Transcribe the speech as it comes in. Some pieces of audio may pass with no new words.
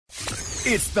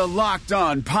It's the Locked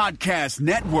On Podcast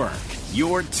Network,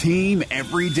 your team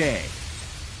every day.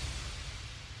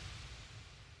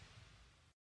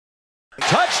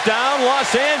 Touchdown,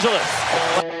 Los Angeles.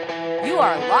 You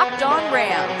are Locked On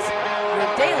Rams,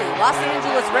 your daily Los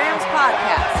Angeles Rams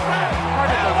podcast.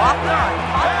 Part of the Locked On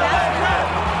Podcast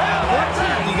Network. Your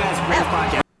team. You guys, Rams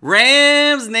podcast.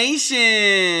 Rams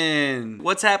Nation!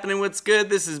 What's happening? What's good?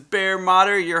 This is Bear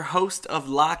Motter, your host of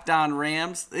Locked On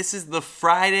Rams. This is the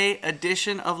Friday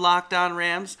edition of Locked On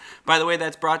Rams. By the way,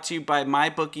 that's brought to you by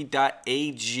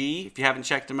mybookie.ag. If you haven't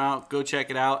checked them out, go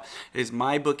check it out. It is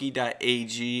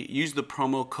mybookie.ag. Use the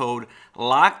promo code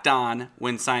LOCKEDON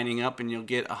when signing up, and you'll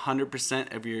get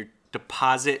 100% of your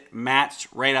deposit matched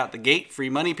right out the gate.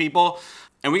 Free money, people.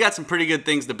 And we got some pretty good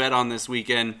things to bet on this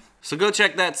weekend, so go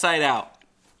check that site out.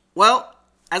 Well,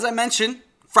 as I mentioned,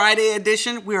 Friday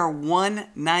edition, we are one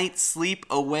night sleep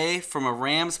away from a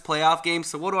Rams playoff game.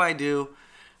 So what do?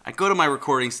 I go to my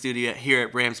recording studio here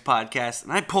at Rams Podcast,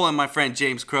 and I pull in my friend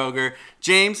James Kroeger.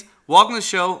 James, welcome to the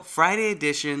show. Friday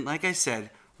edition, like I said,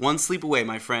 one sleep away,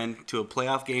 my friend, to a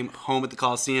playoff game home at the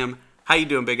Coliseum. How you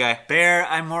doing, big guy? Bear,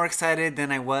 I'm more excited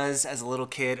than I was as a little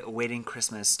kid awaiting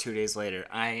Christmas 2 days later.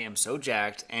 I am so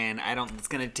jacked, and it's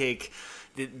going to take...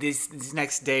 This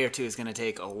next day or two is going to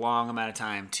take a long amount of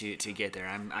time to get there.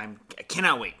 I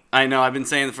cannot wait. I know. I've been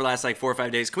saying it for the last 4 or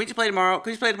 5 days. Can we just play tomorrow? Can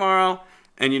we just play tomorrow?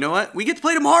 And you know what? We get to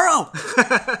play tomorrow.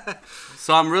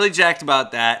 So I'm really jacked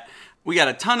about that. We got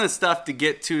a ton of stuff to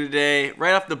get to today.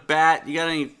 Right off the bat, you got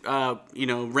any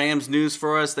Rams news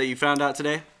for us that you found out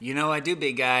today? You know I do,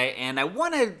 big guy. And I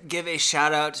want to give a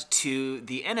shout out to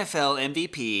the NFL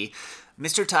MVP,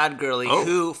 Mr. Todd Gurley,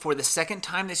 who, for the second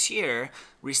time this year,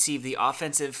 received the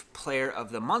Offensive Player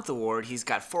of the Month award. He's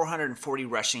got 440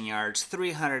 rushing yards,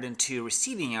 302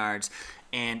 receiving yards,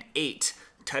 and 8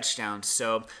 touchdowns.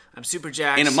 So I'm super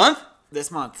jacked. In a month? This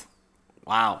month.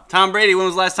 Wow. Tom Brady, when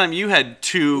was the last time you had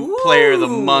 2 Player of the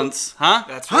Months? Huh?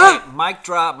 That's right. Mic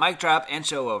drop, and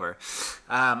show over.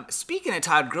 Speaking of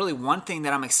Todd Gurley, one thing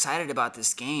that I'm excited about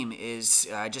this game is,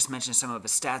 I just mentioned some of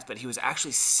his stats, but he was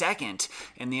actually second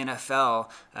in the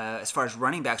NFL as far as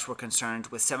running backs were concerned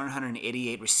with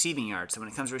 788 receiving yards. So when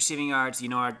it comes to receiving yards,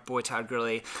 our boy Todd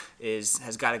Gurley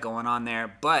has got it going on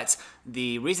there. But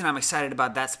the reason I'm excited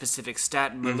about that specific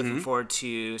stat, and we're looking forward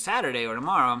to Saturday or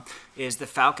tomorrow, is the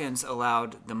Falcons allowed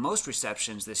the most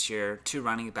receptions this year to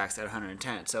running backs at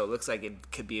 110. So it looks like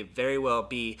it could very well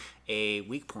be a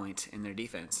weak point in their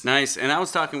defense. Nice. And I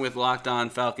was talking with Locked On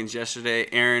Falcons yesterday,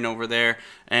 Aaron over there,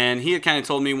 and he had kind of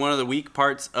told me one of the weak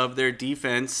parts of their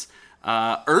defense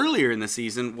earlier in the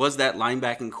season was that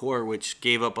linebacking core, which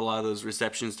gave up a lot of those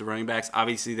receptions to running backs.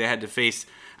 Obviously, they had to face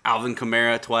Alvin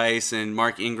Kamara twice and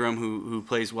Mark Ingram, who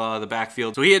plays well out of the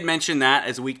backfield. So he had mentioned that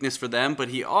as a weakness for them, but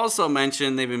he also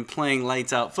mentioned they've been playing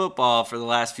lights-out football for the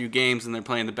last few games, and they're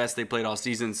playing the best they played all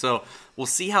season. So we'll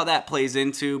see how that plays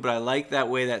into, but I like that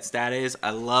way that stat is.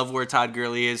 I love where Todd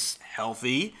Gurley is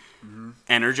healthy,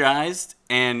 energized,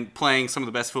 and playing some of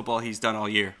the best football he's done all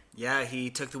year. Yeah, he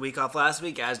took the week off last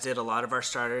week, as did a lot of our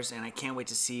starters, and I can't wait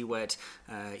to see what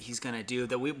he's going to do.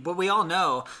 But we all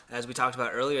know, as we talked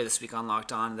about earlier this week on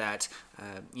Locked On, that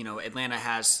Atlanta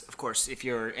has, of course, if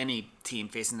you're any team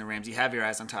facing the Rams, you have your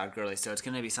eyes on Todd Gurley, so it's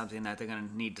going to be something that they're going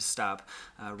to need to stop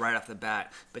right off the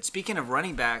bat. But speaking of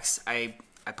running backs, I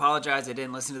apologize, I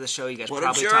didn't listen to the show. You guys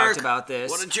probably talked about this.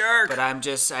 What a jerk. But I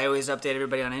always update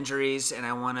everybody on injuries, and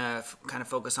I want to kind of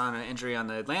focus on an injury on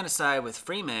the Atlanta side with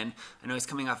Freeman. I know he's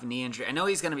coming off a knee injury. I know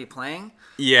he's going to be playing.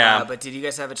 Yeah. But did you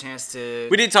guys have a chance to...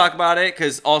 We did talk about it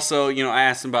because also, I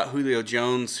asked him about Julio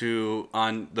Jones, who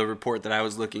on the report that I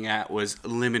was looking at was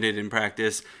limited in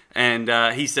practice.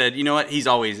 And he said, you know what, he's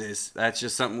always is. That's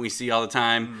just something we see all the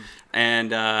time.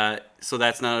 And so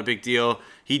that's not a big deal.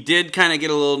 He did kind of get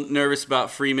a little nervous about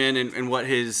Freeman and what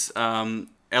his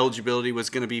eligibility was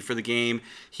going to be for the game.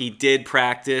 He did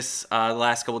practice the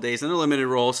last couple of days in a limited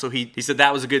role, so he said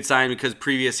that was a good sign because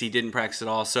previous he didn't practice at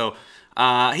all. So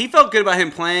he felt good about him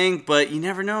playing, but you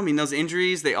never know. I mean, those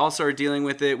injuries, they also are dealing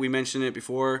with it. We mentioned it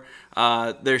before.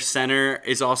 Their center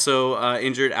is also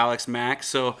injured, Alex Mack.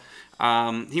 So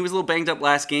he was a little banged up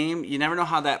last game. You never know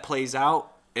how that plays out.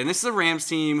 And this is a Rams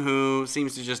team who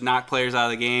seems to just knock players out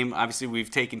of the game. Obviously, we've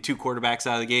taken 2 quarterbacks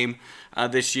out of the game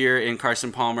this year in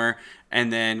Carson Palmer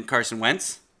and then Carson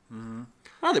Wentz. Mm-hmm.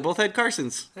 Oh, they both had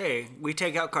Carsons. Hey, we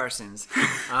take out Carsons.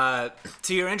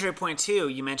 To your injury point, too,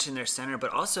 you mentioned their center,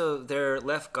 but also their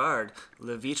left guard,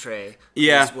 Levitre,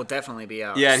 will definitely be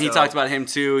out. Yeah, and he talked about him,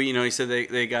 too. He said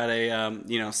they got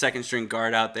a second-string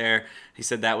guard out there. He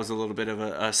said that was a little bit of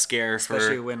a scare.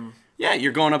 Especially when Yeah,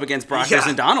 you're going up against Brockers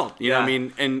and Donald. You know what I Yeah.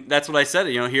 mean? And that's what I said.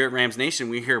 Here at Rams Nation,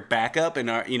 we hear backup, and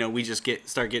we just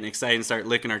start getting excited and start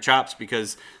licking our chops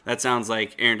because that sounds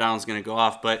like Aaron Donald's going to go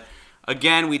off. But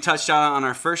again, we touched on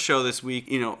our first show this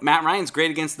week. Matt Ryan's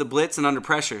great against the blitz and under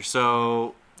pressure.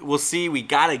 So we'll see. We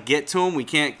got to get to him. We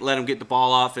can't let him get the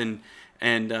ball off and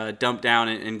dump down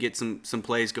and get some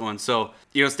plays going. So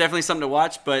it's definitely something to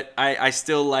watch. But I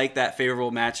still like that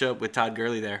favorable matchup with Todd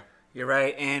Gurley there. You're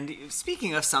right. And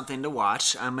speaking of something to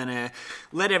watch, I'm going to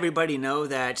let everybody know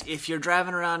that if you're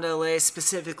driving around LA,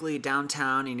 specifically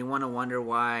downtown, and you want to wonder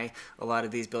why a lot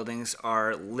of these buildings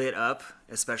are lit up,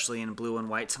 especially in blue and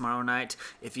white tomorrow night,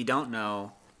 if you don't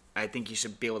know, I think you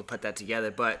should be able to put that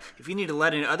together. But if you need to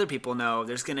let other people know,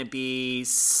 there's going to be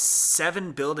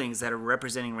 7 buildings that are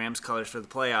representing Rams colors for the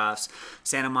playoffs.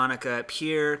 Santa Monica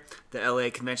Pier, the LA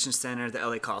Convention Center, the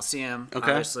LA Coliseum,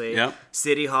 obviously. Yep.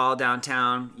 City Hall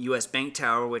downtown, US Bank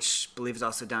Tower, which I believe is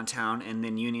also downtown, and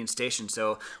then Union Station.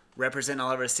 So represent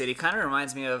all over the city. Kind of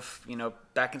reminds me of,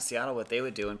 back in Seattle, what they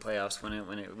would do in playoffs when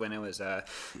it was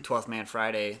 12th Man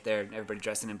Friday there, everybody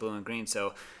dressing in blue and green.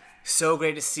 So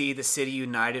great to see the city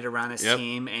united around this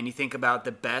team. And you think about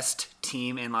the best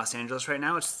team in Los Angeles right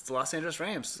now, it's the Los Angeles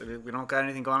Rams. We don't got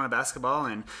anything going on in basketball,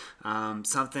 and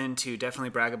something to definitely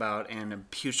brag about, and a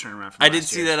huge turnaround from I did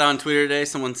see that on Twitter today.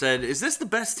 Someone said, is this the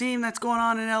best team that's going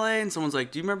on in LA? And someone's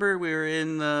like, do you remember we were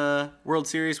in the World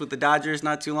Series with the Dodgers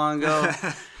not too long ago?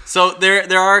 So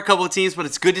there are a couple of teams, but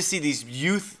it's good to see these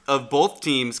youth of both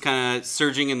teams kind of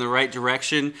surging in the right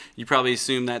direction. You probably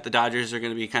assume that the Dodgers are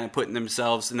going to be kind of putting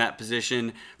themselves in that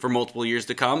position for multiple years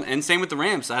to come. And same with the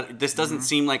Rams. This doesn't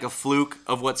seem like a fluke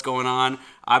of what's going on.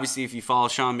 Obviously, if you follow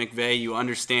Sean McVay, you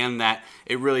understand that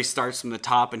it really starts from the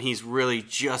top, and he's really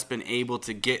just been able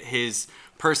to get his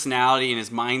personality and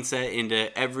his mindset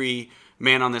into every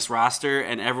man on this roster,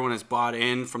 and everyone is bought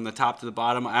in from the top to the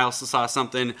bottom. I also saw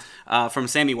something from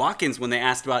Sammy Watkins when they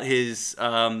asked about his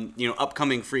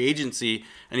upcoming free agency,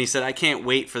 and he said, I can't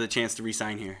wait for the chance to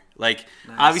re-sign here. Like,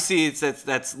 nice. Obviously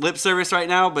that's lip service right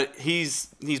now, but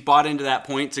he's bought into that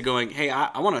point to going, hey,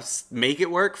 I want to make it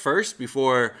work first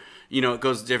before it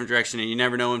goes a different direction. And you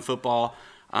never know in football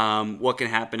what can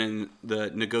happen in the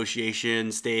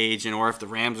negotiation stage, or if the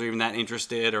Rams are even that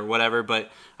interested or whatever. But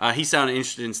he sounded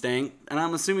interested in staying, and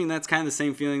I'm assuming that's kind of the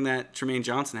same feeling that Tremaine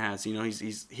Johnson has.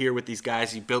 He's here with these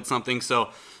guys. He built something. So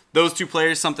those two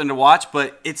players, something to watch.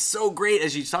 But it's so great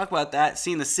as you talk about that,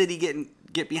 seeing the city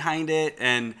get behind it,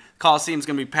 and Coliseum's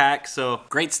going to be packed. So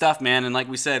great stuff, man. And like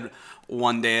we said,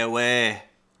 one day away.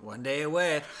 One day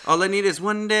away. All I need is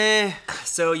one day.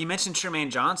 So you mentioned Tremaine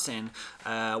Johnson.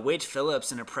 Wade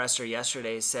Phillips in a presser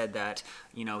yesterday said that,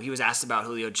 he was asked about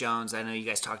Julio Jones. I know you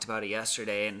guys talked about it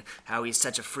yesterday, and how he's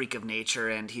such a freak of nature,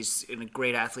 and he's a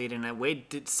great athlete. And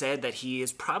Wade said that he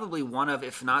is probably one of,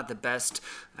 if not the best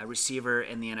receiver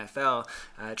in the NFL.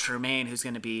 Tremaine, who's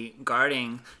going to be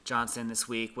guarding Johnson this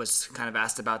week, was kind of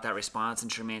asked about that response, and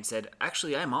Tremaine said,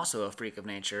 actually, I'm also a freak of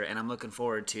nature, and I'm looking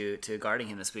forward to guarding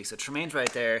him this week. So Tremaine's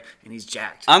right there, and he's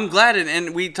jacked. I'm glad,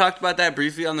 and we talked about that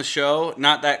briefly on the show,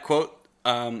 not that quote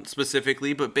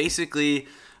specifically, but basically,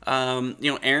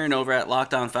 Aaron over at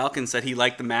Locked On Falcons said he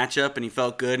liked the matchup and he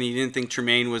felt good, and he didn't think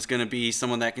Tremaine was going to be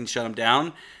someone that can shut him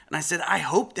down. And I said, I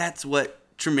hope that's what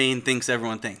Tremaine thinks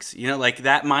everyone thinks. Like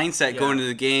that mindset going into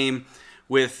the game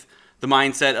with the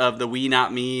mindset of the we,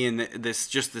 not me, and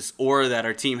this aura that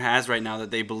our team has right now, that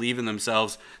they believe in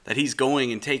themselves, that he's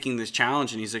going and taking this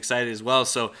challenge, and he's excited as well.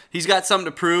 So he's got something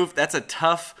to prove. That's a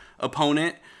tough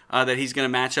opponent that he's going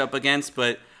to match up against,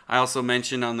 but I also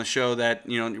mentioned on the show that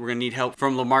we're going to need help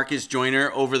from LaMarcus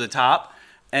Joyner over the top,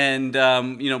 and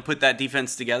put that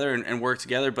defense together and work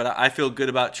together. But I feel good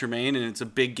about Tremaine, and it's a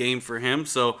big game for him.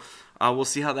 So we'll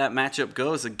see how that matchup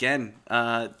goes. Again,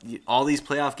 all these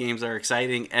playoff games are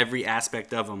exciting, every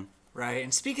aspect of them. Right,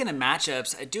 and speaking of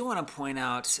matchups, I do want to point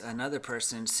out another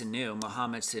person,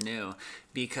 Mohamed Sanu,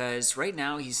 because right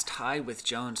now he's tied with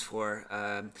Jones for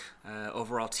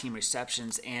overall team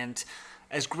receptions. And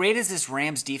as great as this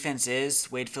Rams defense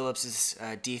is, Wade Phillips'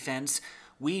 defense,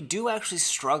 we do actually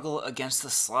struggle against the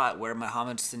slot, where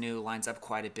Mohamed Sanu lines up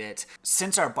quite a bit.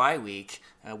 Since our bye week,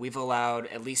 we've allowed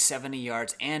at least 70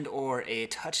 yards and or a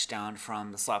touchdown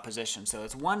from the slot position. So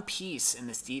it's one piece in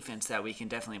this defense that we can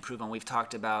definitely improve on. We've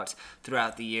talked about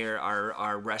throughout the year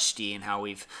our rush D and how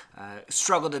we've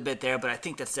struggled a bit there, but I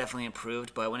think that's definitely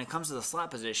improved. But when it comes to the slot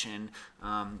position,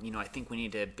 I think we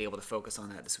need to be able to focus on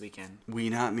that this weekend. We,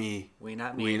 not me. We,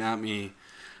 not me. We, not me.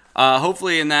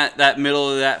 Hopefully in that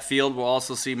middle of that field, we'll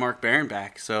also see Mark Barron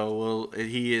back. So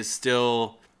he is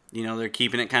still, they're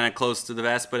keeping it kind of close to the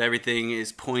vest, but everything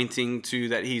is pointing to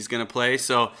that he's going to play.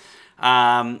 So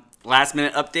last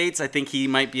minute updates. I think he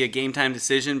might be a game time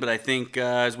decision, but I think,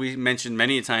 as we mentioned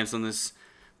many times on this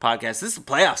podcast, this is the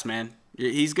playoffs, man.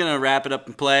 He's going to wrap it up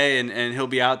and play, and he'll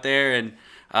be out there, and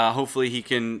hopefully he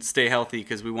can stay healthy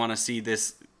because we want to see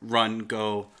this run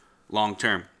go long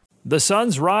term. The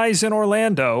Suns rise in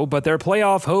Orlando, but their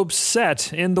playoff hopes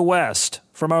set in the West.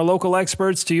 From our local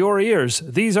experts to your ears,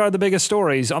 these are the biggest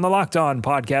stories on the Locked On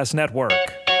Podcast Network.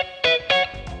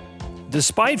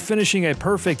 Despite finishing a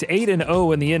perfect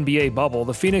 8-0 in the NBA bubble,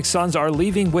 the Phoenix Suns are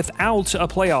leaving without a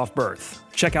playoff berth.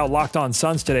 Check out Locked On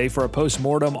Suns today for a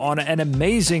post-mortem on an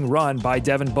amazing run by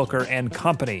Devin Booker and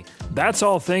company. That's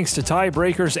all thanks to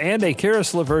tiebreakers and a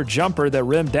Karis LeVert jumper that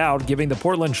rimmed out, giving the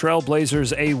Portland Trail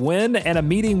Blazers a win and a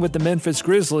meeting with the Memphis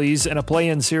Grizzlies in a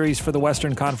play-in series for the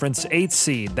Western Conference 8th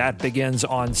seed. That begins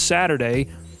on Saturday.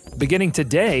 Beginning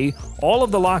today, all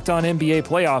of the Locked On NBA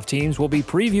playoff teams will be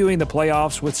previewing the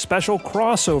playoffs with special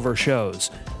crossover shows.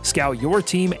 Scout your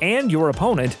team and your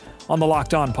opponent on the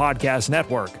Locked On Podcast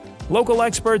Network. Local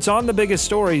experts on the biggest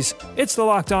stories. It's the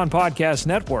Locked On Podcast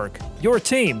Network. Your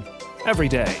team every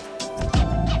day.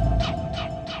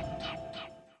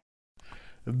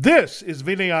 This is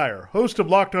Vinny Iyer, host of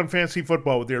Locked On Fantasy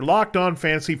Football, with your Locked On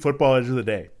Fantasy Football Edge of the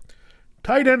Day.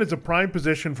 Tight end is a prime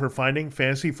position for finding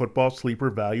fantasy football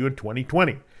sleeper value in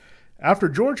 2020. After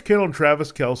George Kittle and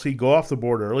Travis Kelce go off the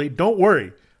board early, don't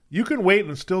worry. You can wait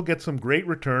and still get some great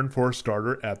return for a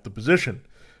starter at the position.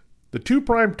 The two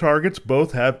prime targets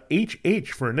both have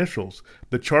HH for initials,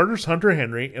 the Chargers' Hunter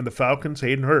Henry and the Falcons'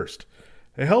 Hayden Hurst.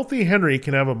 A healthy Henry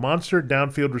can have a monster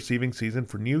downfield receiving season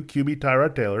for new QB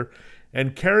Tyrod Taylor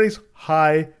and carries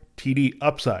high TD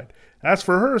upside. As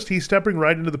for Hurst, he's stepping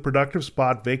right into the productive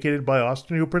spot vacated by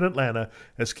Austin Hooper in Atlanta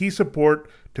as key support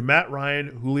to Matt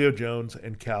Ryan, Julio Jones,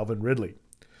 and Calvin Ridley.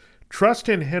 Trust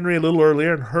in Henry a little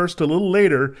earlier and Hurst a little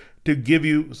later to give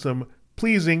you some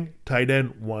pleasing tight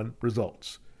end one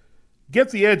results.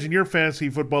 Get the edge in your fantasy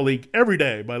football league every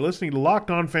day by listening to Locked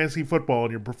On Fantasy Football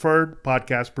on your preferred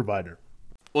podcast provider.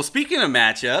 Well, speaking of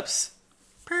matchups,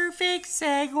 perfect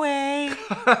segue.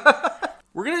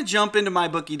 We're going to jump into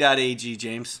mybookie.ag,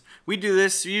 James. We do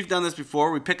this. You've done this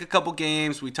before. We pick a couple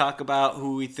games. We talk about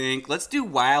who we think. Let's do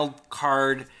wild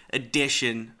card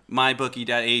edition,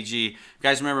 mybookie.ag.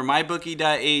 Guys, remember,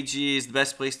 mybookie.ag is the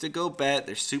best place to go bet.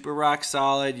 They're super rock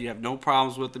solid. You have no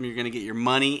problems with them. You're going to get your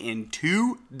money in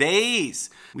 2 days.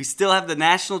 We still have the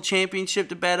national championship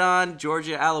to bet on.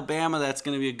 Georgia, Alabama. That's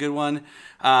going to be a good one.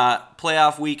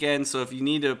 Playoff weekend, so if you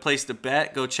need a place to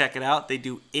bet, go check it out. They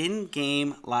do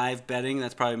in-game live betting.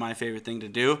 That's probably my favorite thing to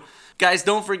do. Guys,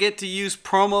 don't forget to use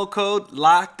promo code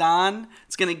LOCKEDON.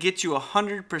 It's going to get you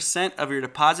 100% of your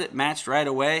deposit matched right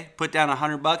away. Put down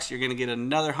 $100, you're going to get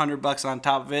another $100 on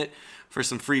top of it for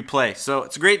some free play. So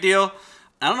it's a great deal.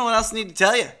 I don't know what else I need to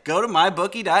tell you. Go to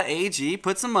mybookie.ag,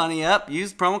 put some money up,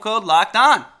 use promo code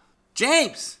LOCKEDON.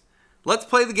 James, let's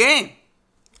play the game.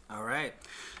 All right.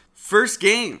 First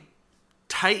game,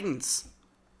 Titans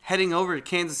heading over to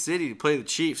Kansas City to play the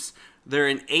Chiefs. They're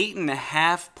an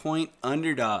 8.5-point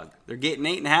underdog. They're getting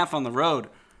 8.5 on the road.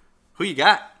 Who you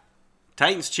got?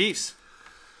 Titans, Chiefs.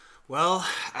 Well,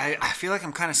 I feel like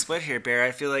I'm kind of split here, Bear.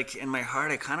 I feel like in my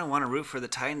heart I kind of want to root for the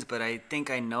Titans, but I think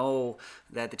I know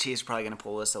that the Chiefs are probably going to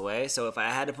pull this away. So if I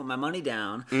had to put my money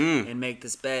down and make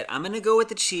this bet, I'm going to go with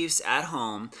the Chiefs at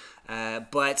home.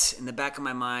 But in the back of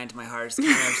my mind, my heart is kind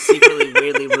of secretly,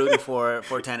 weirdly rooting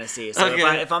for Tennessee. So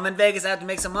okay. if I'm in Vegas, I have to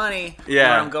make some money. Yeah.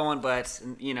 Where I'm going, but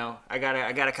I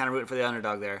gotta kind of root for the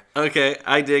underdog there. Okay,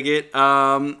 I dig it.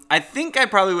 I think I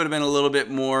probably would have been a little bit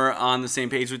more on the same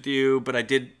page with you, but I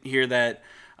did hear that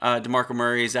DeMarco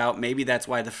Murray is out. Maybe that's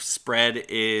why the spread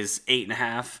is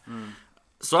 8.5.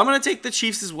 So I'm going to take the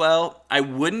Chiefs as well. I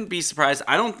wouldn't be surprised.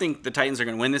 I don't think the Titans are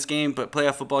going to win this game, but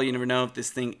playoff football, you never know if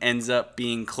this thing ends up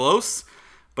being close.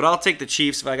 But I'll take the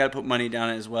Chiefs if I got to put money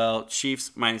down as well. Chiefs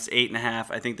minus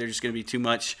 8.5. I think they're just going to be too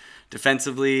much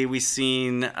defensively. We've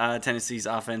seen Tennessee's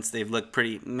offense. They've looked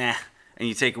pretty meh. And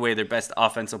you take away their best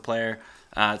offensive player,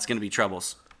 it's going to be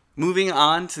troubles. Moving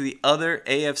on to the other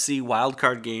AFC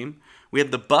wildcard game. We have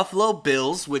the Buffalo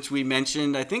Bills, which we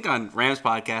mentioned, I think, on Rams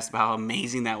podcast about how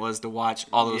amazing that was to watch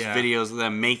all those videos of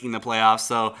them making the playoffs.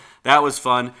 So that was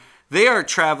fun. They are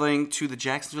traveling to the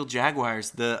Jacksonville Jaguars,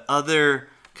 the other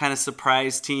kind of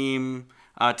surprise team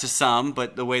to some,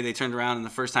 but the way they turned around in the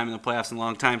first time in the playoffs in a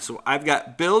long time. So I've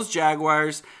got Bills,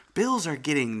 Jaguars. Bills are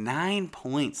getting 9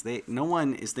 points. No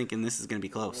one is thinking this is going to be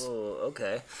close. Oh,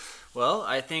 okay. Well,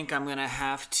 I think I'm going to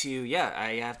have to,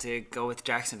 I have to go with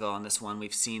Jacksonville on this one.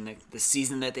 We've seen the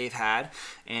season that they've had,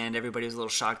 and everybody was a little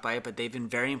shocked by it, but they've been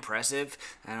very impressive,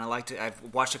 and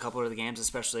I've watched a couple of the games,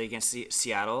 especially against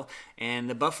Seattle. And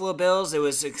the Buffalo Bills, it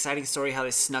was an exciting story how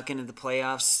they snuck into the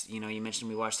playoffs. You mentioned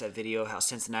we watched that video, how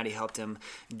Cincinnati helped them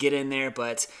get in there,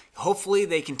 but hopefully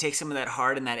they can take some of that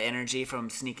heart and that energy from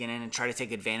sneaking in and try to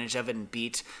take advantage of it and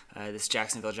beat this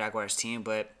Jacksonville Jaguars team.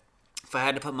 But if I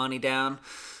had to put money down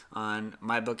on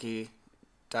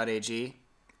mybookie.ag,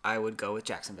 I would go with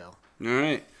Jacksonville. All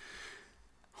right.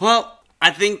 Well,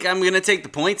 I think I'm going to take the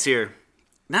points here.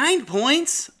 9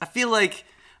 points? I feel like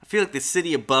the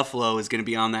city of Buffalo is going to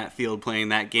be on that field playing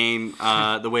that game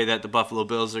the way that the Buffalo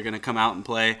Bills are going to come out and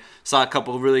play. Saw a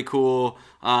couple of really cool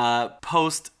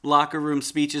post locker room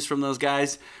speeches from those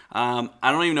guys. I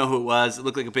don't even know who it was. It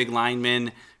looked like a big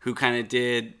lineman who kind of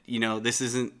did, this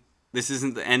isn't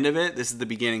the end of it. This is the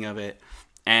beginning of it.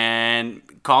 And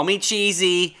call me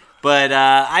cheesy, but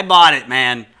I bought it,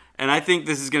 man. And I think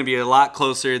this is going to be a lot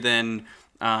closer than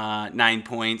 9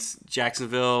 points.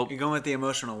 Jacksonville. You're going with the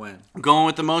emotional win. I'm going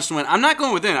with the emotional win. I'm not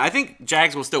going within. I think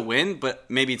Jags will still win, but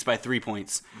maybe it's by 3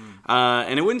 points.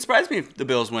 And it wouldn't surprise me if the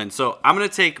Bills win. So I'm going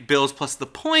to take Bills plus the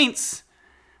points,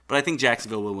 but I think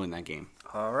Jacksonville will win that game.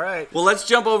 All right. Well, let's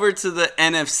jump over to the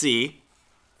NFC.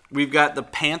 We've got the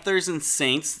Panthers and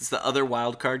Saints. It's the other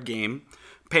wild card game.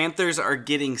 Panthers are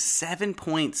getting 7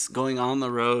 points going on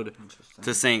the road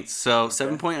to Saints. So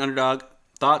 7-point underdog.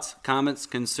 Thoughts, comments,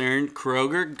 concern?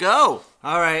 Kroeger, go.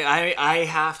 All right, I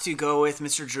have to go with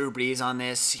Mr. Drew Brees on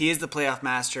this. He is the playoff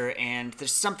master, and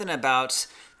there's something about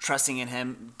trusting in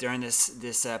him during this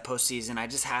postseason. I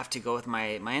just have to go with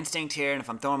my instinct here, and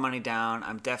if I'm throwing money down,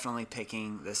 I'm definitely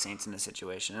picking the Saints in this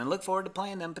situation, and look forward to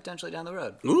playing them potentially down the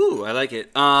road. Ooh, I like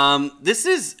it. This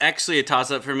is actually a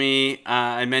toss-up for me.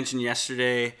 I mentioned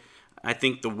yesterday, I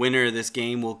think the winner of this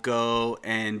game will go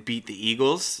and beat the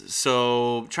Eagles.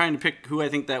 So trying to pick who I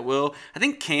think that will. I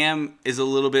think Cam is a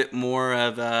little bit more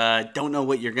of don't know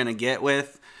what you're going to get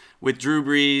with. With Drew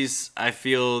Brees, I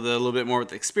feel a little bit more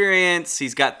with experience.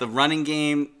 He's got the running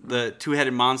game, the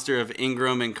two-headed monster of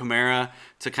Ingram and Kamara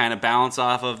to kind of balance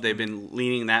off of. They've been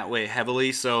leaning that way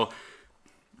heavily. So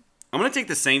I'm going to take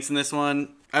the Saints in this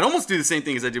one. I'd almost do the same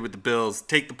thing as I did with the Bills.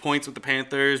 Take the points with the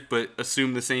Panthers, but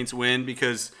assume the Saints win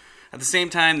because at the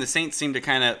same time, the Saints seem to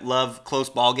kind of love close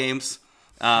ball games.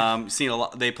 Seen a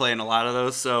lot, they play in a lot of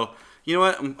those. So you know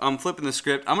what? I'm flipping the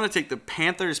script. I'm going to take the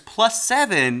Panthers plus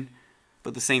 7,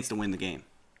 but the Saints to win the game.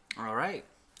 All right.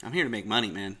 I'm here to make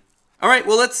money, man. All right,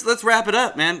 well let's wrap it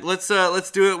up, man. Let's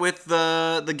do it with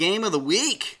the game of the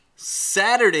week.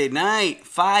 Saturday night,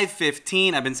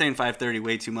 5:15. I've been saying 5:30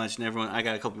 way too much, and I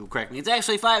got a couple people correct me. It's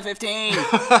actually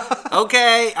 5:15.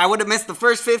 Okay, I would have missed the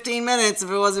first 15 minutes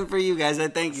if it wasn't for you guys. I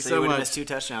thank you so you would much. have missed 2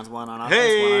 touchdowns, one on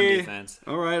offense, one on defense.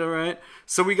 All right.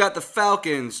 So we got the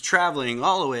Falcons traveling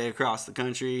all the way across the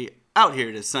country out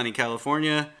here to sunny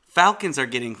California. Falcons are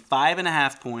getting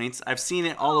 5.5 points. I've seen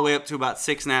it all the way up to about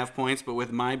 6.5 points, but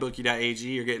with mybookie.ag,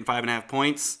 you're getting 5.5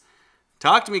 points.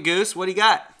 Talk to me, Goose. What do you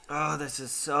got? Oh, this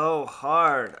is so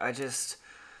hard. I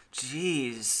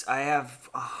have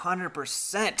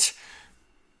 100%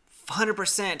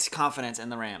 confidence in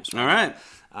the Rams. All right.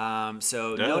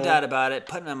 So no doubt about it.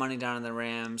 Putting my money down on the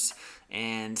Rams,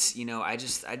 and I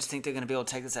just think they're going to be able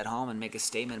to take this at home and make a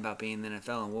statement about being in the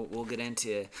NFL, and we'll get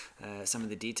into some of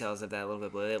the details of that a little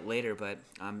bit later. But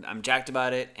I'm jacked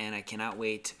about it, and I cannot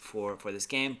wait for this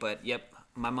game. But yep,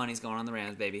 my money's going on the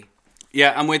Rams, baby.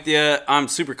 Yeah, I'm with you. I'm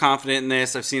super confident in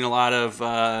this. I've seen a lot of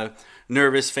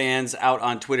nervous fans out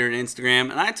on Twitter and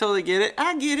Instagram, and I totally get it.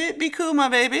 I get it. Be cool, my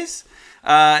babies.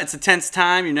 It's a tense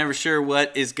time. You're never sure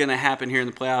what is going to happen here in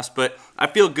the playoffs, but I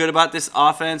feel good about this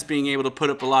offense being able to put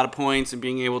up a lot of points and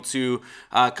being able to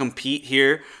compete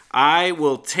here. I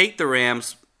will take the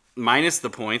Rams minus the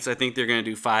points. I think they're going to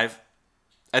do 5.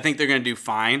 I think they're going to do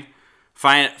fine.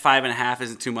 5.5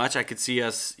 isn't too much. I could see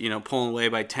us, pulling away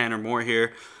by 10 or more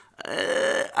here.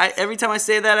 Every time I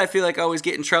say that, I feel like I always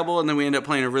get in trouble, and then we end up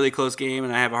playing a really close game,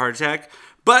 and I have a heart attack.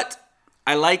 But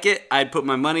I like it. I'd put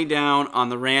my money down on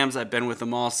the Rams. I've been with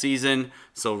them all season.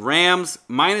 So Rams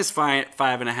minus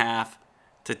 5.5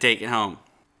 to take it home.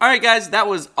 All right, guys, that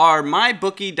was our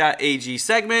mybookie.ag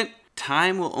segment.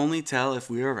 Time will only tell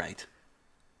if we are right.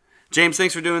 James,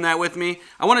 thanks for doing that with me.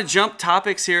 I want to jump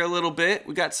topics here a little bit.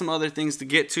 We got some other things to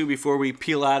get to before we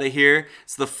peel out of here.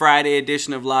 It's the Friday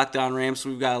edition of Locked On Rams, so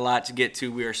we've got a lot to get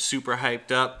to. We are super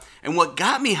hyped up. And what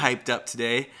got me hyped up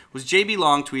today was JB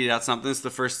Long tweeted out something. It's the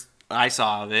first I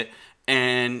saw of it,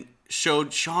 and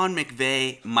showed Sean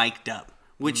McVay mic'd up,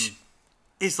 which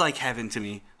is like heaven to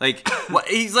me. Like,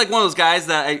 he's like one of those guys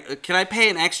that can I pay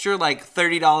an extra like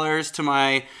 $30 to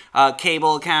my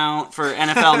cable account for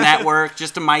NFL Network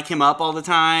just to mic him up all the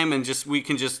time, and we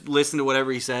can just listen to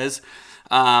whatever he says.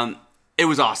 It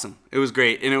was awesome. It was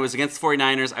great, and it was against the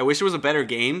 49ers. I wish it was a better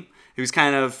game. It was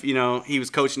kind of, he was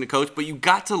coaching to coach, but you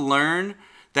got to learn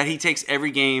that he takes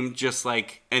every game just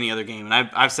like any other game. And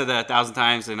I've said that 1,000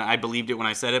 times, and I believed it when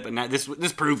I said it, but now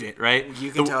this proved it, right?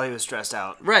 You can tell he was stressed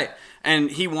out. Right.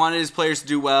 And he wanted his players to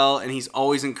do well, and he's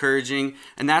always encouraging,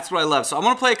 and that's what I love. So I'm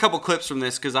going to play a couple clips from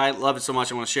this because I love it so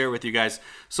much. I want to share it with you guys.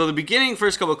 So the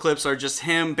first couple clips are just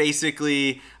him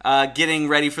basically getting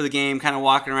ready for the game, kind of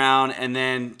walking around, and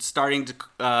then starting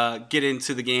to get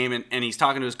into the game, and he's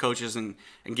talking to his coaches and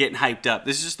getting hyped up.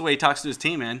 This is just the way he talks to his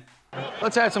team, man.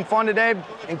 Let's have some fun today,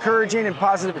 encouraging and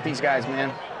positive with these guys, man.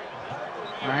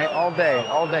 All right, all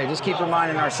day. Just keep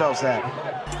reminding ourselves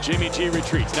that. Jimmy G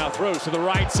retreats, now throws to the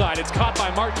right side. It's caught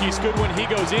by Marquise Goodwin. He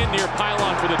goes in near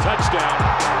pylon for the touchdown.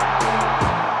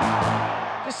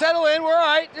 Just settle in, we're all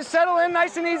right. Just settle in,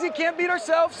 nice and easy, can't beat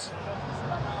ourselves.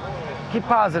 Keep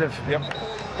positive. Yep.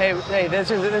 Hey,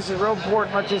 this is real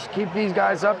important. Let's just keep these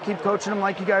guys up, keep coaching them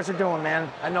like you guys are doing,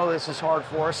 man. I know this is hard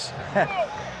for us.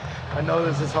 I know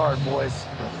this is hard, boys.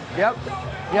 Yep.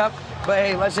 But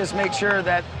hey, let's just make sure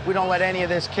that we don't let any of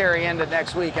this carry into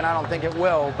next week, and I don't think it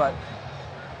will, but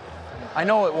I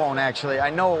know it won't, actually. I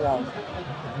know it won't.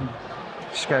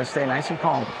 Just gotta stay nice and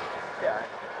calm. Yeah.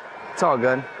 It's all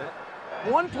good.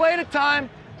 One play at a time,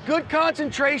 good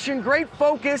concentration, great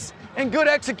focus, and good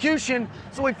execution,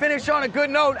 so we finish on a good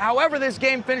note, however this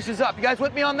game finishes up. You guys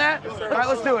with me on that? All right,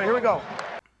 let's do it. Here we go.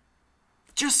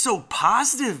 Just so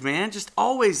positive, man. Just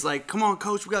always like, come on,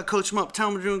 coach, we got to coach him up. Tell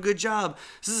him we're doing a good job.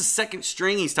 This is the second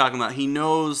string he's talking about. He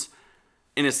knows,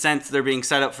 in a sense, they're being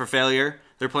set up for failure.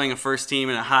 They're playing a first team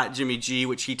and a hot Jimmy G,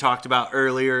 which he talked about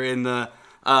earlier in the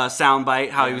soundbite,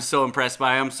 how he was so impressed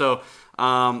by him. So,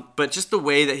 but just the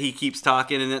way that he keeps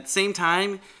talking, and at the same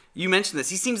time, you mentioned this.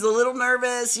 He seems a little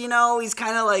nervous, He's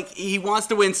kind of like, he wants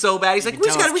to win so bad. He's like,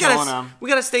 we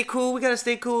gotta stay cool. We gotta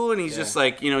stay cool. And he's just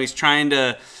like, he's trying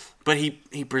to. But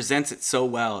he presents it so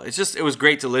well. It was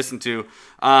great to listen to.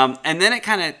 And then it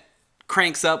kind of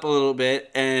cranks up a little bit,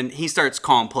 and he starts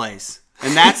calling plays.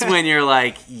 And that's when you're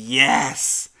like,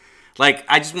 yes. Like,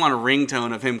 I just want a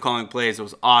ringtone of him calling plays. It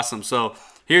was awesome. So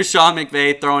here's Sean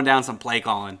McVay throwing down some play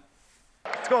calling.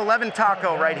 Let's go 11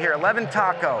 taco right here. 11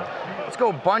 taco. Let's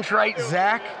go bunch right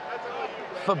Zach.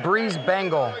 Febreze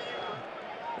Bengal.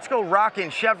 Let's go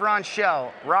rockin' chevron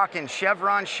shell. Rockin'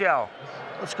 chevron shell.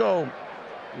 Let's go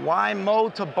Y-Mo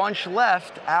to bunch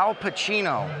left, Al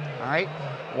Pacino. All right?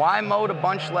 Y-Mo to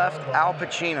bunch left, Al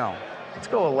Pacino. Let's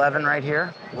go 11 right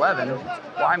here. 11.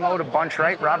 Y-Mo to bunch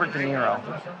right, Robert De Niro.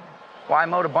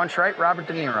 Y-Mo to bunch right, Robert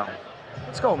De Niro.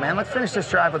 Let's go, man. Let's finish this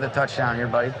drive with a touchdown here,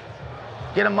 buddy.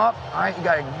 Get him up. All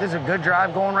right, this is a good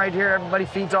drive going right here. Everybody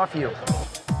feeds off you.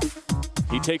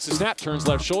 He takes the snap, turns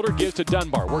left shoulder, gives to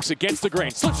Dunbar, works against the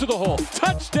grain, slips to the hole.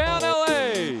 Touchdown,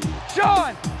 LA!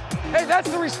 Sean! Hey, that's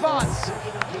the response.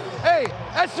 Hey,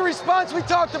 that's the response we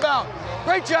talked about.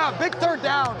 Great job. Big third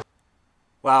down.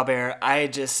 Wow, Bear, I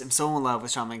just am so in love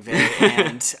with Sean McVay,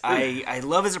 and I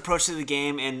love his approach to the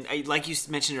game, and like you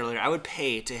mentioned earlier, I would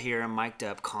pay to hear him mic'd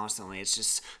up constantly.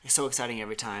 It's so exciting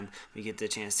every time we get the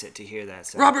chance to hear that.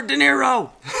 So. Robert De Niro!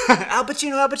 Al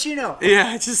Pacino!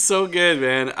 Yeah, it's just so good,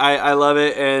 man. I love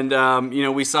it, and,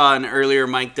 we saw an earlier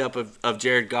mic'd up of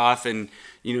Jared Goff, and,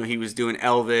 he was doing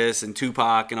Elvis and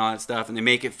Tupac and all that stuff, and they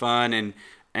make it fun,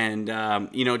 and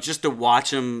just to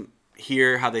watch him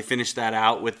hear how they finished that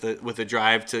out with the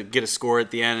drive to get a score at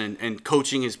the end, and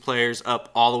coaching his players up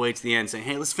all the way to the end, saying,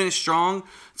 hey, let's finish strong,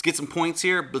 let's get some points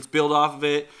here, let's build off of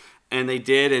it. And they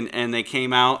did, and they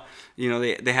came out,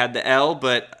 they had the L,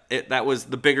 but that was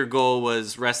the bigger goal,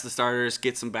 was rest the starters,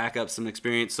 get some backup, some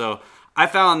experience. So I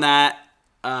found that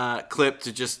clip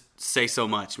to just say so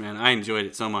much, man. I enjoyed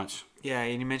it so much. Yeah,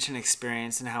 and you mentioned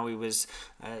experience and how he was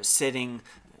sitting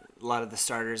a lot of the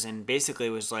starters, and basically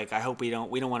was like, I hope we don't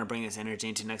want to bring this energy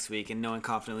into next week, and knowing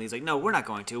confidently, he's like, no, we're not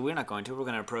going to, we're going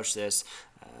to approach this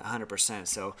 100%.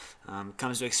 So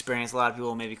comes to experience. A lot of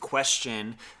people maybe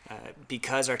question,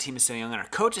 because our team is so young and our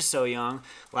coach is so young,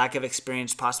 lack of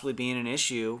experience possibly being an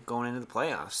issue going into the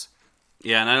playoffs.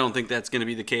 Yeah, and I don't think that's going to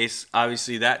be the case.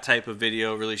 Obviously, that type of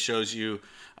video really shows you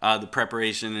the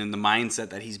preparation and the mindset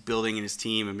that he's building in his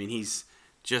team. I mean, he's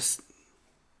just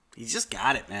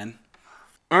got it, man.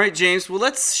 All right, James. Well,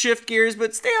 let's shift gears,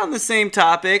 but stay on the same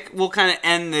topic. We'll kind of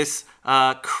end this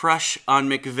crush on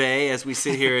McVay as we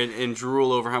sit here and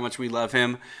drool over how much we love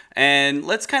him. And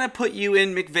let's kind of put you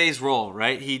in McVay's role,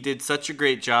 right? He did such a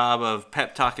great job of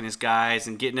pep talking his guys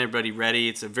and getting everybody ready.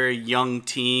 It's a very young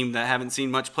team that haven't seen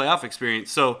much playoff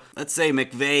experience. So let's say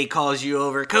McVay calls you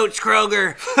over, Coach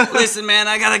Kroeger, listen, man,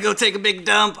 I got to go take a big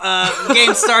dump.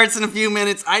 Game starts in a few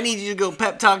minutes. I need you to go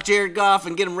pep talk Jared Goff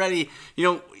and get him ready.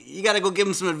 You got to go give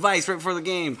him some advice right before the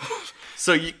game.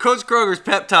 So Coach Kroger's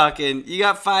pep talking. You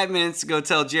got 5 minutes to go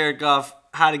tell Jared Goff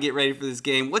how to get ready for this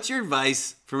game. What's your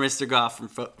advice for Mr. Goff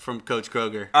from Coach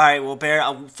Kroeger? All right, well, Bear,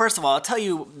 first of all, I'll tell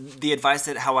you the advice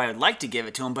that how I would like to give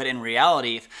it to him, but in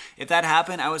reality, if that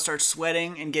happened, I would start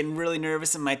sweating and getting really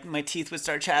nervous, and my teeth would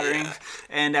start chattering,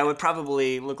 and I would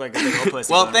probably look like a big old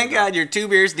pussy. Well, thank God you're 2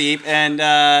 beers deep, and,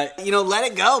 let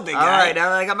it go, big guy. All right, now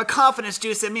I got my confidence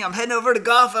juice in me. I'm heading over to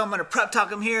Goff. I'm going to prep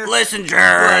talk him here. Listen,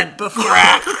 Jared.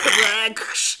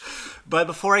 But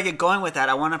before I get going with that,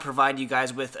 I want to provide you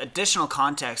guys with additional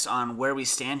context on where we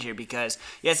stand here because,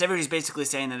 yes, everybody's basically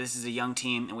saying that this is a young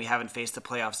team and we haven't faced the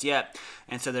playoffs yet.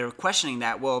 And so they're questioning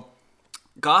that. Well,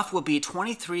 Goff will be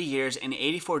 23 years and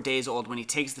 84 days old when he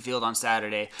takes the field on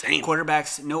Saturday. Damn.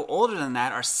 Quarterbacks no older than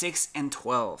that are 6 and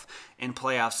 12 in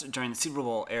playoffs during the Super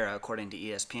Bowl era, according to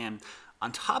ESPN.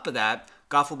 On top of that,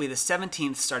 Goff will be the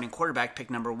 17th starting quarterback,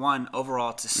 pick number 1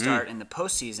 overall to start in the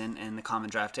postseason in the Common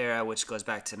Draft era, which goes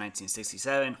back to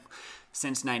 1967.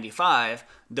 Since 95,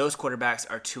 those quarterbacks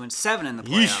are 2-7 in the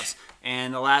playoffs.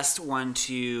 And the last one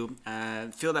to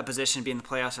fill that position, be in the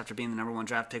playoffs after being the number 1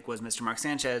 draft pick, was Mr. Mark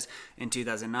Sanchez in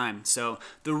 2009. So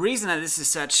the reason that this is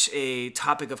such a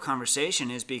topic of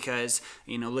conversation is because,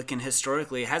 looking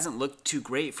historically, it hasn't looked too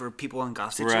great for people in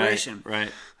Goff's situation.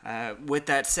 Right. With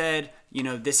that said,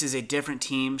 this is a different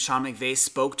team. Sean McVay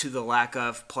spoke to the lack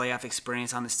of playoff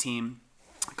experience on this team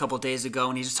a couple days ago,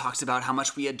 and he just talks about how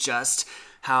much we adjust,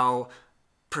 how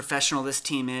professional this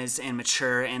team is and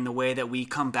mature, and the way that we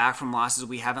come back from losses.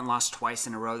 We haven't lost twice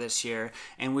in a row this year,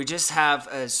 and we just have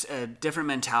a different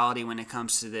mentality when it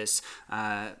comes to this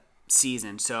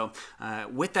season. So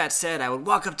with that said, I would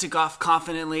walk up to Goff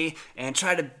confidently and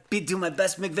try to do my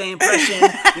best McVay impression,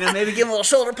 maybe give him a little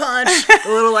shoulder punch, a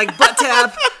little butt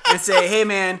tap, and say, hey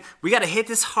man, we got to hit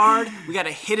this hard. We got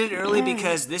to hit it early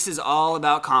because this is all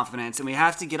about confidence, and we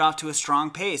have to get off to a strong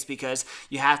pace because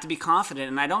you have to be confident.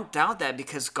 And I don't doubt that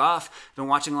because Goff, I've been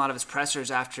watching a lot of his pressers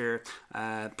after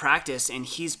practice, and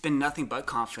he's been nothing but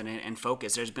confident and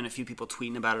focused. There's been a few people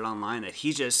tweeting about it online that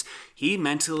he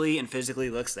mentally and physically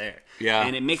looks there. Yeah.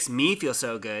 And it makes me feel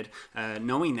so good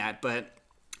knowing that, but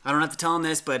I don't have to tell him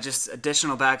this, but just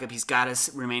additional backup. He's got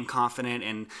to remain confident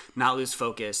and not lose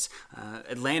focus.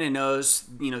 Atlanta knows,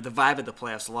 the vibe of the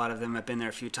playoffs. A lot of them have been there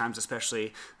a few times,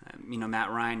 especially,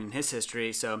 Matt Ryan and his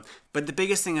history. So, but the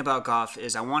biggest thing about Goff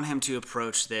is I want him to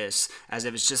approach this as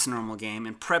if it's just a normal game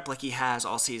and prep like he has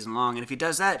all season long. And if he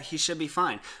does that, he should be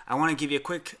fine. I want to give you a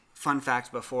quick fun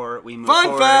fact before we move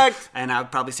forward. Fun fact! And I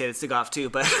would probably say this to Goff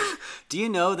too, but do you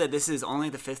know that this is only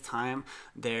the 5th time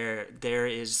there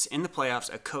is, in the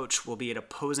playoffs, a coach will be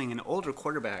opposing an older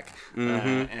quarterback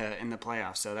in the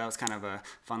playoffs? So that was kind of a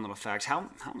fun little fact. How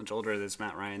much older is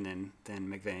Matt Ryan than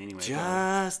McVay anyway?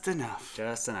 Just enough.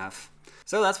 Just enough.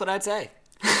 So that's what I'd say.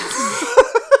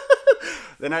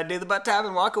 Then I'd do the butt tap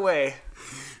and walk away.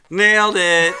 Nailed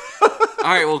it. All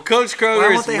right, well, Coach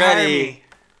Kroeger is ready. Hire me?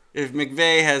 If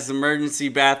McVay has emergency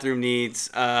bathroom needs,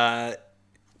 Coach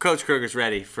Kroeger's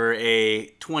ready for a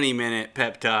 20-minute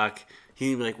pep talk.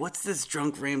 He'd be like, what's this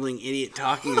drunk, rambling idiot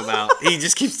talking about? He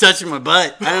just keeps touching my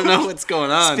butt. I don't know what's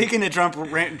going on. Speaking of drunk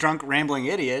rambling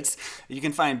idiots, you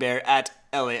can find Bear at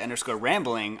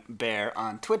LA_rambling bear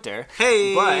on Twitter.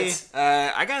 Hey! But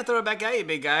I got to throw it back at you,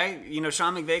 big guy.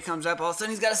 Sean McVay comes up, all of a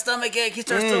sudden he's got a stomach ache. He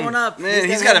starts throwing up. Man,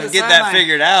 he's got to get that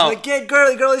figured out. Like, get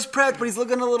Gurley. Gurley's prepped, but he's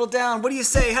looking a little down. What do you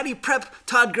say? How do you prep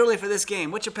Todd Gurley for this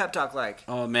game? What's your pep talk like?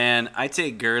 Oh, man, I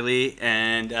take Gurley,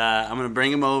 and I'm going to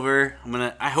bring him over.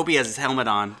 I hope he has his helmet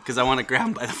on, because I want to grab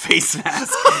him by the face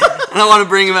mask. And I want to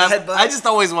bring him up. I just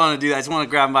always want to do that. I just want to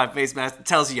grab him by the face mask. It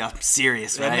tells you I'm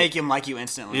serious, right? That'd make him like you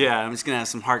instantly. Yeah, I'm just going to have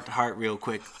some heart-to-heart real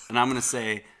quick. And I'm going to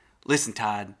say, listen,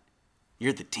 Todd,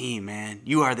 you're the team, man.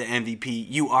 You are the MVP.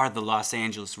 You are the Los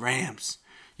Angeles Rams.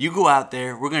 You go out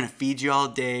there. We're going to feed you all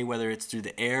day, whether it's through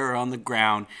the air or on the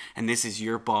ground. And this is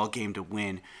your ball game to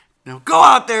win. Now go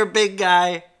out there, big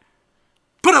guy.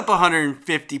 Put up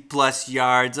 150-plus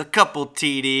yards, a couple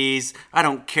TDs. I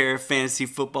don't care if fantasy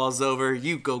football's over.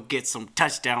 You go get some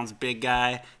touchdowns, big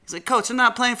guy. He's like, Coach, I'm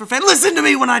not playing for fantasy. Listen to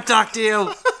me when I talk to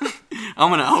you. I'm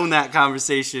going to own that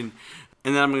conversation.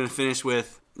 And then I'm going to finish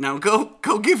with, Now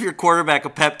go give your quarterback a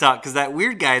pep talk, because that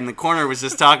weird guy in the corner was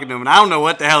just talking to him, and I don't know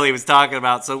what the hell he was talking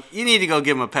about. So you need to go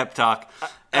give him a pep talk.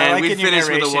 And like we finished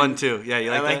with a 1-2. Yeah, you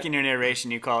like I like that? in your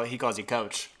narration, he calls you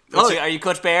Coach. Oh, are you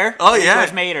Coach Bear? Oh, or yeah.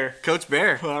 Coach Mater? Coach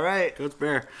Bear. All right. Coach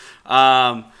Bear.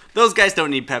 Those guys don't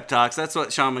need pep talks. That's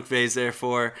what Sean McVay's there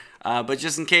for. But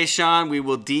just in case, Sean, we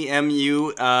will DM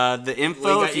you the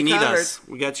info if you need us.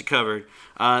 We got you covered.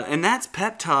 And that's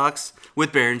Pep Talks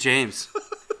with Bear and James.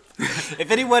 If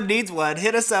anyone needs one,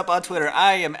 hit us up on Twitter.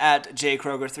 I am at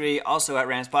JKroeger3, also at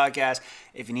Rams Podcast.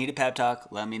 If you need a pep talk,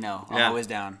 let me know. I'm always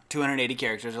down. 280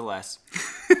 characters or less.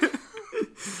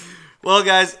 Well,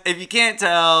 guys, if you can't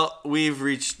tell, we've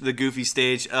reached the goofy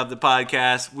stage of the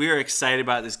podcast. We are excited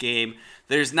about this game.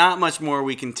 There's not much more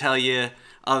we can tell you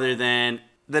other than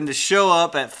to show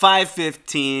up at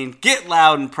 5:15, get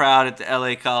loud and proud at the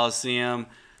LA Coliseum.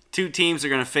 Two teams are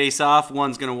going to face off.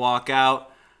 One's going to walk out.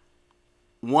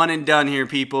 One and done here,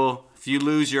 people. If you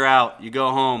lose, you're out. You go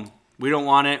home. We don't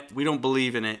want it. We don't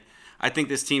believe in it. I think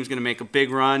this team's going to make a big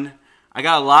run. I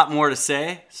got a lot more to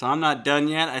say, so I'm not done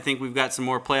yet. I think we've got some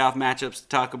more playoff matchups to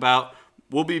talk about.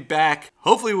 We'll be back.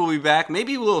 Hopefully we'll be back.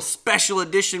 Maybe a little special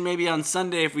edition maybe on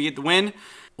Sunday if we get the win.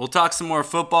 We'll talk some more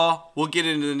football. We'll get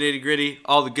into the nitty-gritty,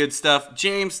 all the good stuff.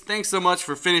 James, thanks so much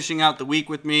for finishing out the week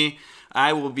with me.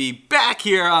 I will be back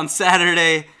here on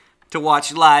Saturday to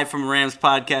watch live from Rams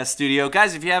Podcast Studio.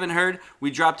 Guys, if you haven't heard, we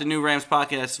dropped a new Rams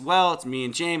podcast as well. It's me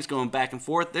and James going back and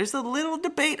forth. There's a little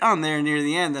debate on there near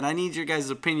the end that I need your guys'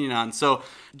 opinion on. So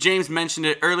James mentioned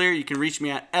it earlier. You can reach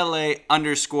me at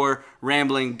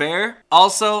LA_RamblingBear.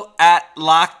 Also at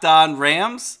Locked On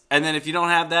Rams. And then if you don't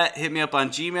have that, hit me up on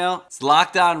Gmail. It's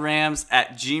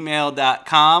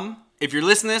lockedonrams@gmail.com. If you're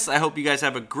listening to this, I hope you guys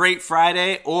have a great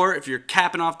Friday. Or if you're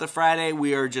capping off the Friday,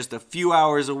 we are just a few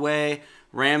hours away.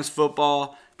 Rams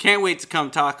football. Can't wait to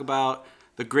come talk about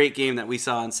the great game that we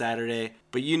saw on Saturday.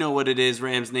 But you know what it is,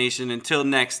 Rams Nation. Until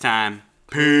next time,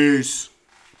 peace.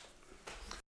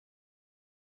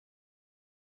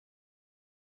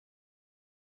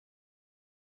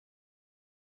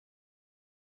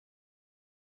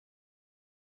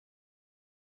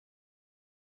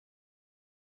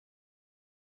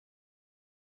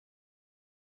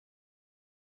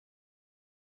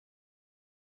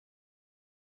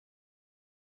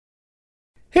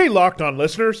 Hey, Locked On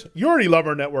listeners, you already love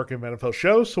our network of NFL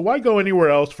shows, so why go anywhere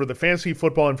else for the fantasy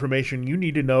football information you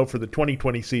need to know for the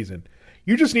 2020 season?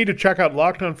 You just need to check out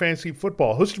Locked On Fantasy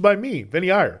Football, hosted by me,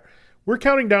 Vinny Iyer. We're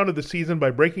counting down to the season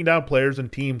by breaking down players and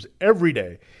teams every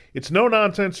day. It's no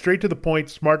nonsense, straight to the point,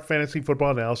 smart fantasy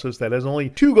football analysis that has only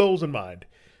two goals in mind: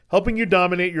 helping you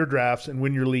dominate your drafts and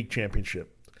win your league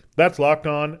championship. That's Locked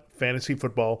On Fantasy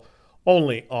Football,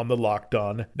 only on the Locked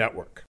On Network.